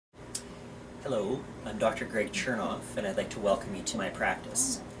Hello, I'm Dr. Greg Chernoff, and I'd like to welcome you to my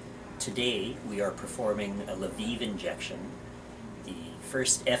practice. Today we are performing a LaViv injection, the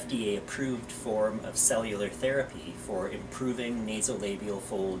first FDA-approved form of cellular therapy for improving nasolabial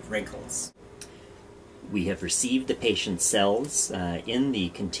fold wrinkles. We have received the patient's cells in the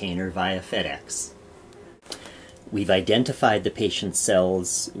container via FedEx. We've identified the patient's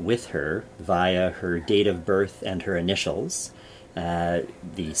cells with her via her date of birth and her initials.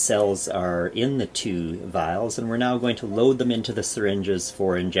 The cells are in the 2 vials, and we're now going to load them into the syringes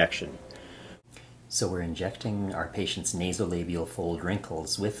for injection. So we're injecting our patient's nasolabial fold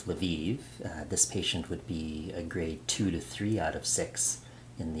wrinkles with LaViv. This patient would be a grade 2 to 3 out of 6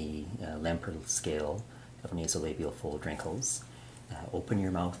 in the Lemperl scale of nasolabial fold wrinkles. Open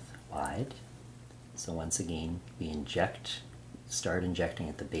your mouth wide. So once again, we start injecting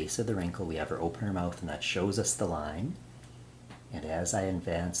at the base of the wrinkle. We have her open her mouth, and that shows us the line. And as I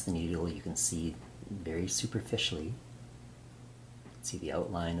advance the needle, you can see very superficially, see the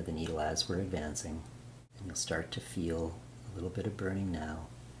outline of the needle as we're advancing. And you'll start to feel a little bit of burning now.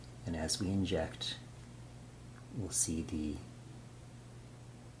 And as we inject, we'll see the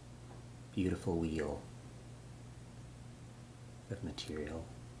beautiful wheel of material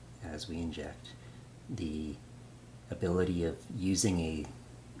as we inject. The ability of using a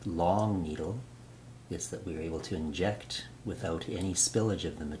long needle is that we are able to inject without any spillage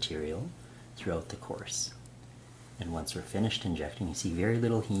of the material throughout the course. And once we're finished injecting, you see very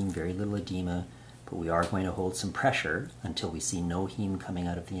little heme, very little edema, but we are going to hold some pressure until we see no heme coming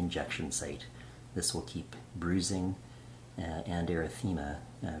out of the injection site. This will keep bruising and erythema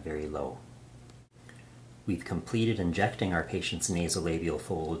very low. We've completed injecting our patient's nasolabial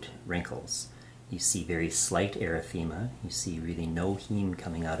fold wrinkles. You see very slight erythema. You see really no heme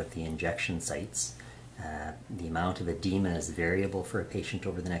coming out of the injection sites. The amount of edema is variable for a patient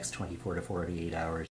over the next 24 to 48 hours.